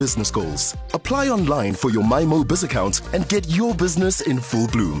business goals. Apply online for your MyMo Biz account and get your business in full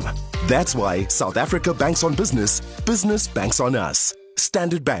bloom. That's why South Africa banks on business. Business banks on us.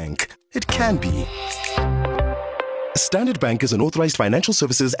 Standard Bank. It can be. Standard Bank is an authorized financial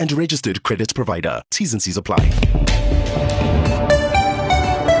services and registered credit provider. T's and C's apply.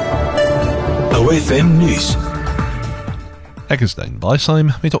 OFM Nuus. Ek is Daan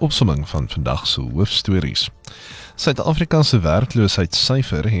Baaisaim met 'n opsomming van vandag se hoofstories. Suid-Afrika se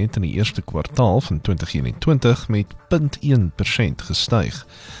werkloosheidssyfer het in die eerste kwartaal van 2021 met 0,1% gestyg.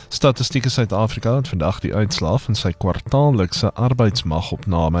 Statistiek Suid-Afrika het vandag die uitslae van sy kwartaallikse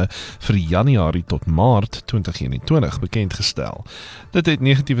arbeidsmagopname vir Januarie tot Maart 2021 bekendgestel. Dit het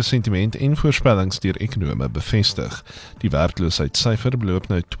negatiewe sentiment en voorspellings deur ekonome bevestig. Die werkloosheidssyfer beloop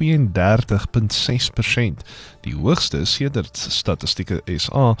nou 32,6%, die hoogste sedert Statistiek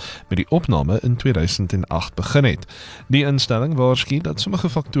SA met die opname in 2008 begin het. Die instelling waarsku dat sommige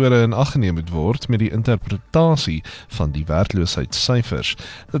faktore in ag geneem moet word met die interpretasie van die werkloosheidssyfers.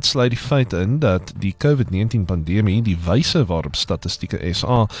 Dit sluit die feit in dat die COVID-19 pandemie die wyse waarop Statistiek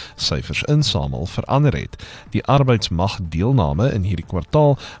SA syfers insamel verander het. Die arbeidsmagdeelname in hierdie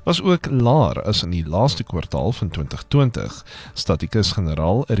kwartaal was ook laer as in die laaste kwartaal van 2020.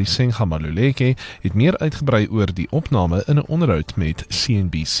 Statikus-generaal Risenga Maluleke het meer uitgebrei oor die opname in 'n onderhoud met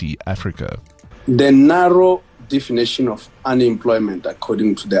CNBC Africa. The narrow definition of unemployment,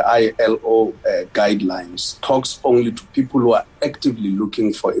 according to the ILO guidelines, talks only to people who are actively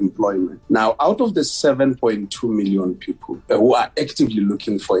looking for employment. Now, out of the 7.2 million people who are actively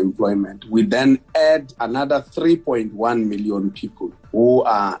looking for employment, we then add another 3.1 million people who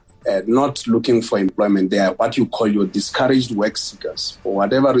are not looking for employment. They are what you call your discouraged work seekers. For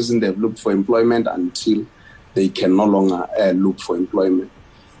whatever reason, they've looked for employment until they can no longer look for employment.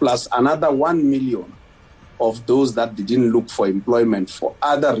 Plus another 1 million of those that didn't look for employment for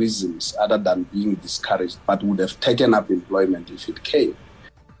other reasons other than being discouraged, but would have taken up employment if it came.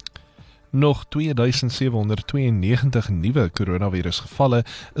 Nog 2792 nuwe coronavirusgevalle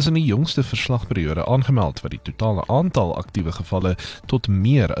is in die jongste verslagperiode aangemeld, wat die totale aantal aktiewe gevalle tot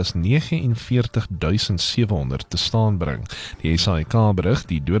meer as 49.700 te staan bring. Die SAIK berig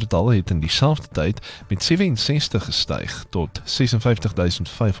die dodetal het in dieselfde tyd met 67 gestyg tot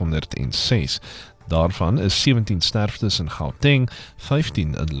 56.506. Daarvan is 17 sterftes in Gauteng,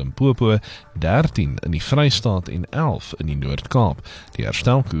 15 in Limpopo, 13 in die Vrystaat en 11 in die Noord-Kaap. Die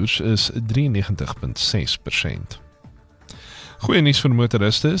herstelkoers is 93,6%. Goeie nuus vir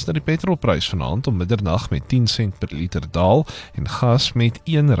motoriste is dat die petrolprys vanaand om middernag met 10 sent per liter daal en gas met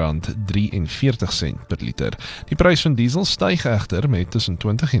R1,43 per liter. Die prys van diesel styg egter met tussen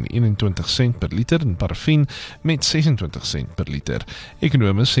 20 en 21 sent per liter en parafin met 26 sent per liter.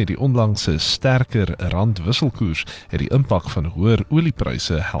 Ekonomiese sê die onlangse sterker randwisselkoers het die impak van hoër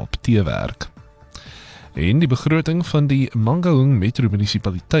oliepryse help teewerk. En die begroting van die Mangaung Metro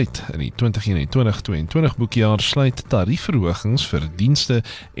Munisipaliteit in die 2021-22 boekjaar sluit tariefverhogings vir dienste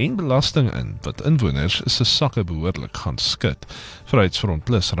en belasting in, wat inwoners se sakke behoorlik gaan skud. Vryheidsfront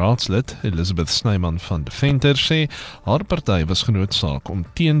Plus raadslid Elizabeth Snyman van de Venter sê haar party was genoodsaak om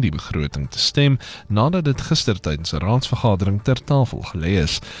teen die begroting te stem nadat dit gister tydens 'n raadsvergadering ter tafel gelê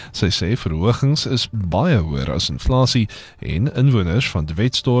is. Sy sê verhogings is baie hoër as inflasie en inwoners van de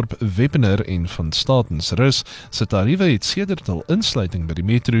Wetsdorp, Wepener en van Statensrus se tariewe het sedert hul insluiting by die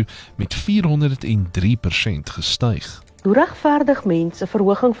metro met 403% gestyg. Hoe regverdig mense 'n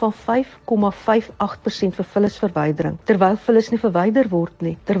verhoging van 5,58% vir vullisverwydering, terwyl vullis nie verwyder word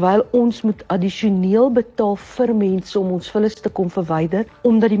nie, terwyl ons moet addisioneel betaal vir mense om ons vullis te kom verwyder,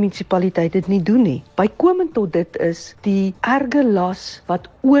 omdat die munisipaliteit dit nie doen nie. Bykomend tot dit is die erge las wat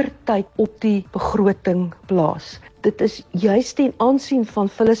oor tyd op die begroting plaas. Dit is juist ten aansien van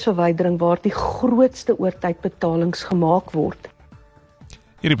vullisverwydering waar die grootste oortydbetalings gemaak word.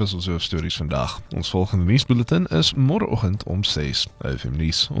 Hierdie was ons hoofstories vandag. Ons volgende nuusbulletin is môreoggend om 6. OFM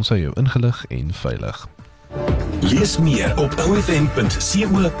Nuus, ons hou jou ingelig en veilig. Lees meer op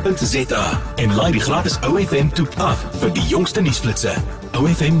ofm.co.za en laai die gratis OFM toep af vir die jongste nuusflitsse.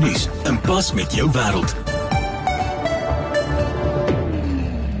 OFM Nuus, in pas met jou wêreld.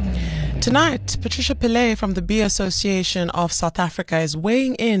 Tonight, Patricia Pillay from the Beer Association of South Africa is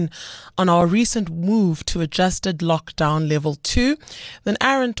weighing in on our recent move to adjusted lockdown level 2. Then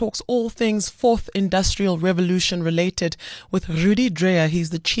Aaron talks all things fourth industrial revolution related with Rudy Dreyer. He's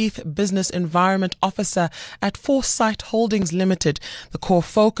the Chief Business Environment Officer at Foresight Holdings Limited. The core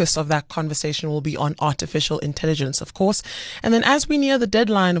focus of that conversation will be on artificial intelligence, of course. And then as we near the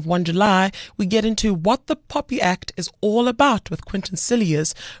deadline of 1 July, we get into what the POPI Act is all about with Quinton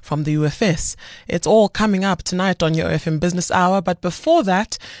Cilliers from the OFS. It's all coming up tonight on your OFM Business Hour. But before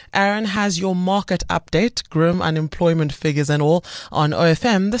that, Aaron has your market update, grim unemployment figures and all, on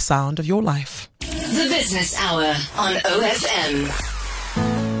OFM, the sound of your life. The Business Hour on OFM.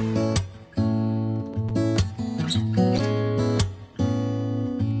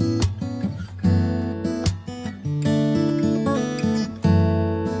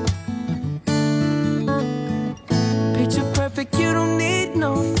 You don't need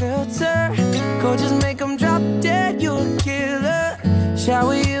no filter. Go just make them drop dead, you a killer.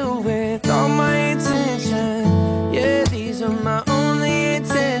 Shower you with all my attention. Yeah, these are my only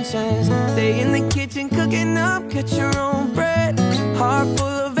intentions. Stay in the kitchen cooking up, get your own bread. Heart full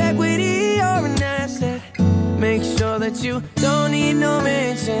of equity, you're an asset. Make sure that you don't need no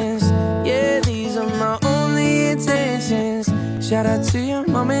mentions. Yeah, these are my only intentions. Shout out to your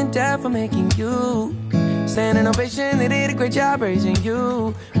mom and dad for making you. Standing ovation, they did a great job raising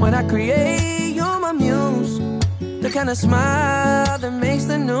you. When I create, you're my muse. The kind of smile that makes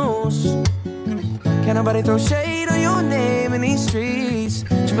the news. Can't nobody throw shade on your name in these streets.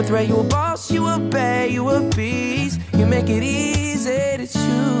 Triple threat, you a boss, you a bae, you a beast. You make it easy to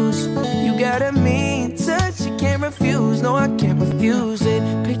choose. You got a mean touch, you can't refuse. No, I can't refuse it.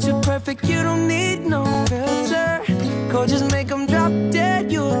 Picture perfect, you don't need no filter. Go just make them drop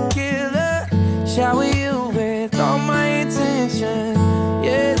dead, you a killer. Shower you with all my attention.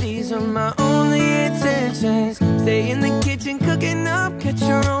 Yeah, these are my only intentions. Stay in the kitchen cooking up, get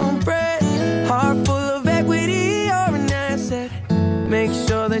your own bread. Heart full of equity, you're an asset. Make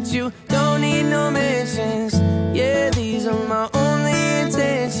sure that you don't need no mentions. Yeah, these are my only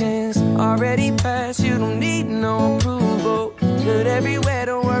intentions. Already passed, you don't need no approval. Good everywhere,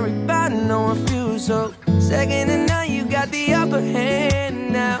 don't worry about no refusal. Second and now, you got the upper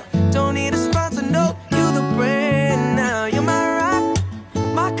hand now. Don't need a sponsor, no, you the brand now. You're my rock,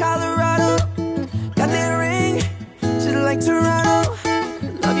 my Colorado. Got that ring, just like Toronto.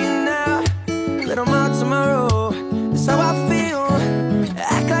 Love you now, little more tomorrow. That's how I feel,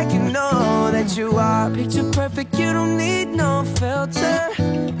 act like you know that you are. Picture perfect, you don't need no filter.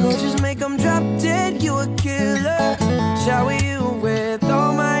 Go just make them drop dead, you a killer. Shower you with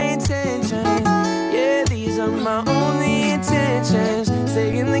all my intentions. Yeah, these are my only intentions.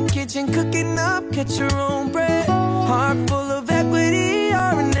 Stay in the kitchen cooking up, get your own bread. Heart full of equity,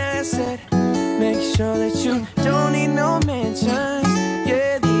 you're an asset. Make sure that you don't need no mentions.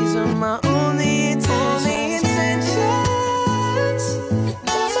 Yeah, these are my only intentions.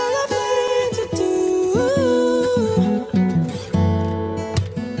 That's all I plan to do.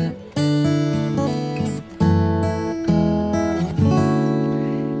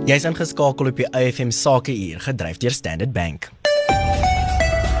 Jy is ingeskakel op die OFM Sakeuur, gedryf deur Standard Bank.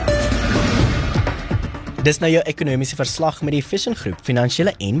 Dis nou jou ekonomiese verslag met die Vision Groep,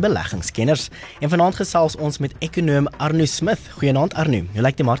 finansiële en beleggingskenners. En vanaand gesels ons met ekonoom Arno Smit. Goeienaand Arno, hoe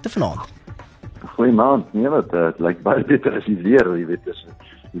lyk die markte vanaand? Goeienaand, nee wat, het lyk baie beter as die weer, jy weet, is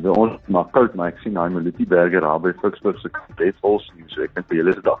by ons maar koud, maar ek sien daai Molutiberge daar by Ficksburg se Breedvols, so ek dink by julle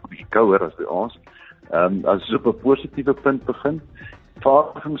is dit dalk 'n bietjie kouer as by ons. As ons op 'n positiewe punt begin,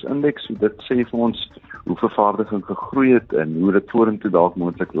 vervaardigingsindeks, so dit sê vir ons hoe vervaardiging gegroei het en hoe dit vorentoe dalk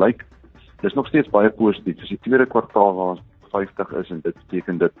moontlik lyk. Dis nog steeds baie positief. Dis die tweede kwartaal waar ons 50 is en dit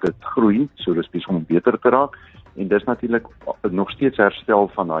beteken dit groei, so dis besig om beter te raak. En dis natuurlik nog steeds herstel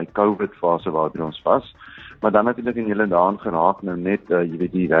van daai COVID-fase waarby ons was. Maar dan natuurlik in julle daan geraak nou net jy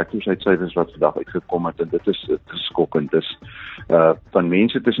weet die werkloosheidsyfers wat vandag uitgekom het en dit is skokkend. Dis van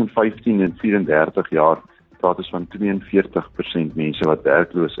mense tussen 15 en 34 jaar praat ons van 42% mense wat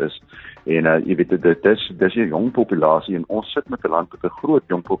werkloos is. En jy weet dis 'n jong populasie en ons sit met 'n land met 'n groot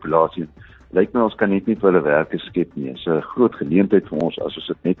jong populasie. Lyk my ons kan net nie vir hulle werk skep nie. Dis 'n groot geleentheid vir ons as ons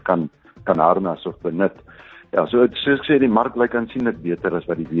dit net kan harnas of benut. Ja, soos ek sê, die mark lyk aansienlik beter as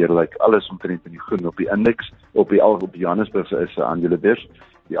wat die weer lyk. Alles omtrent in die groen op die indeks, op Johannesburg se aandelebeurs.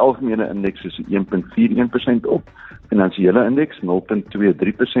 Die algemene indeks is 1.41% op. Finansiële indeks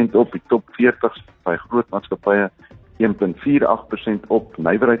 0.23% op. Die top 40 by groot maatskappye 1.48% op.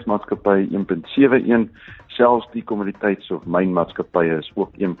 Nywerheidsmaatskappye 1.71. Selfs die kommoditeits- of mynmaatskappye is ook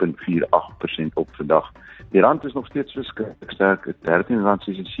 1.48% op vandag. Die rand is nog steeds verskriklik sterk.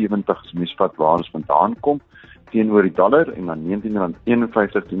 R13.76 is mens vat waar ons vandaan kom teenoor die dollar en dan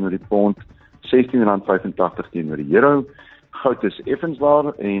R19.51 teenoor die pond, R16.85 teenoor die euro. Goud is effens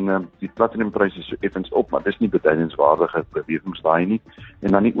laer en die platinumprys is so effens op, maar dis nie beduidenswaardige bewegings daai nie.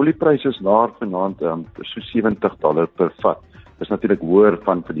 En dan die oliepryse is laer vanaand so $70 per vat. Dis natuurlik hoër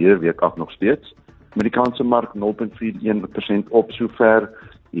van verlede week af nog steeds. Amerikaanse mark 0.41% op sover.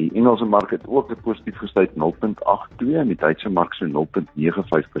 Die Engelse mark het ook positief gestuit 0.82 en die Duitse mark so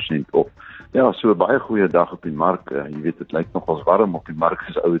 0.95% op. Ja, so 'n baie goeie dag op die mark. Jy weet, dit lyk nogals warm op die mark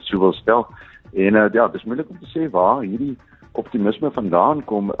as ou dit so wil stel. En ja, dis moeilik om te sê waar hierdie optimisme vandaan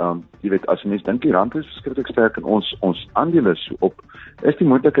kom. Jy weet, as mens dink die rand is verskriklik sterk en ons aandele so op, is die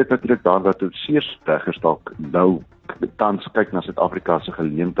moontlikheid natuurlik daar dat dit seers reggestalk nou tans kyk na Suid-Afrika se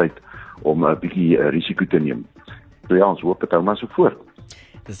geleentheid om 'n bietjie risiko te neem. So ja, ons hoop dit hou maar so voort.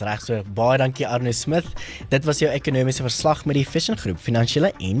 Dis reg so. Baie dankie Arno Smit. Dit was jou ekonomiese verslag met die Vision Groep,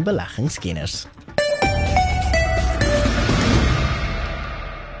 finansiële en beleggingskenners.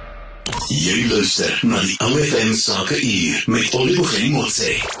 Jy luister na die OFM Sakeuur met Oliver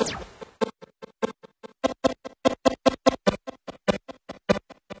Motse.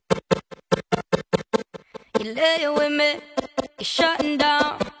 You lay with me, you're shutting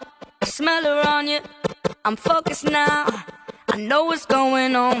down. I smell her on you, I'm focused now. I know what's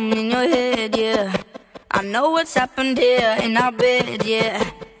going on in your head, yeah. I know what's happened here in our bed, yeah.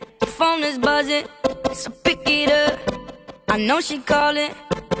 Your phone is buzzing, so pick it up. I know she calling,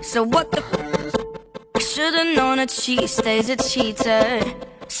 so what the I should've known that she stays a cheater.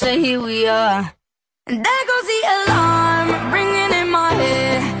 So here we are. And there goes the alarm, ringing in my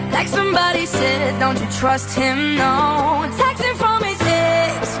head. Like somebody said, don't you trust him, no. Texting from his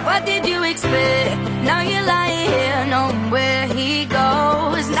ex, what did you expect? Now you're lying here, knowing where he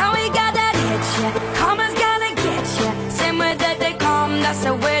goes. Now he got that itch, yeah. Karma's gonna get you. Same way that they come, that's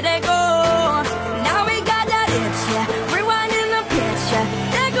the way they go. Now we got that itch, yeah. Rewinding the picture.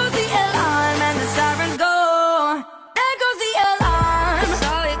 There goes the alarm and the sirens go. There goes the alarm. I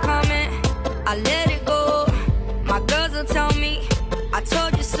saw it coming, I let it go. My girls will tell me I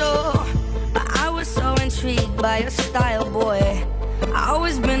told you so, but I was so intrigued by your style, boy. I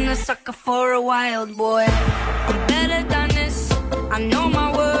always been a sucker for a wild boy. I'm better than this, I know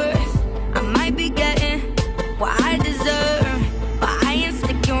my worth. I might be getting what I deserve, but I ain't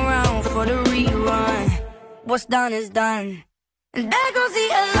sticking around for the rerun. What's done is done. And there goes the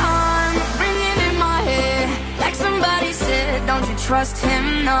alarm, ringing in my head. Like somebody said, don't you trust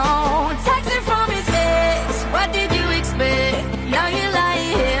him, no. Texting from his ex, what did you expect? Now you're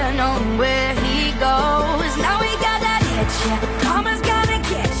lying here, knowing where he goes. Now we got that itch, yeah. Karma's gonna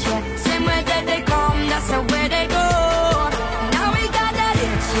get you. Same way that they come, that's the way they go. Now we got that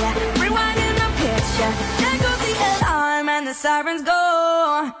itch, yeah. Rewinding the picture. There goes the alarm and the sirens go.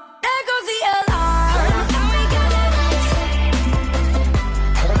 There goes the alarm. Now we got that itch. Now we got that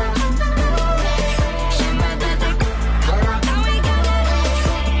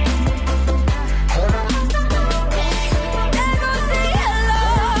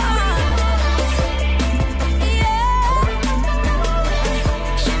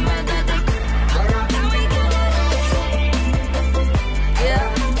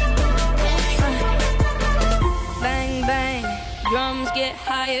get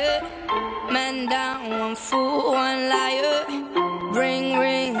higher, man down, one fool, one liar. Ring,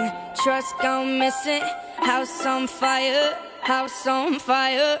 ring, trust gone missing. House on fire, house on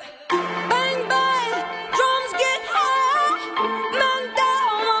fire. Bang, bang, drums get higher, man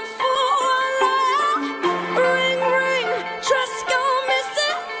down, one fool, one liar. Ring, ring, trust gone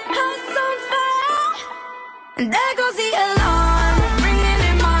missing. House on fire. And there goes the alarm, ringing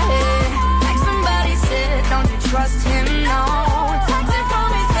in my head. Like somebody said, don't you trust him, no.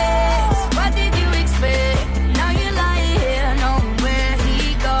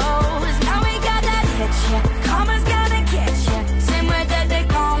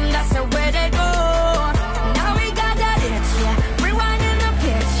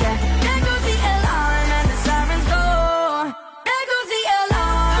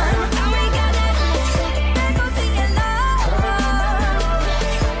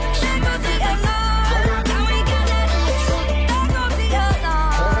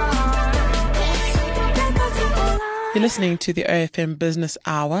 You're listening to the OFM Business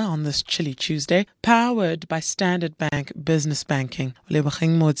Hour on this chilly Tuesday, powered by Standard Bank Business Banking.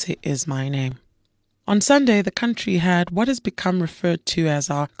 Olebogeng Motse is my name. On Sunday, the country had what has become referred to as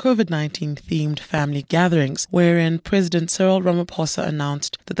our COVID-19 themed family gatherings, wherein President Cyril Ramaphosa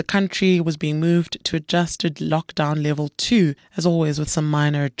announced that the country was being moved to adjusted lockdown level 2, as always with some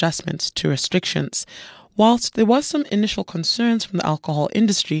minor adjustments to restrictions. Whilst there was some initial concerns from the alcohol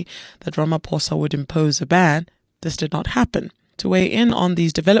industry that Ramaphosa would impose a ban, this did not happen. To weigh in on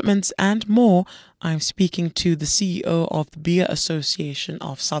these developments and more, I'm speaking to the CEO of the Beer Association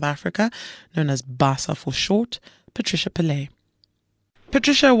of South Africa, known as BASA for short, Patricia Pillay.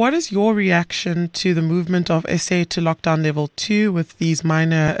 Patricia, what is your reaction to the movement of SA to lockdown level 2 with these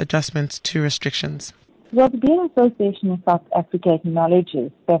minor adjustments to restrictions? Well, the Beer Association of South Africa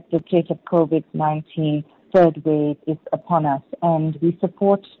acknowledges that the threat of COVID-19 third wave is upon us, and we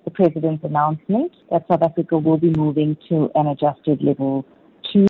support the President's announcement that South Africa will be moving to an adjusted level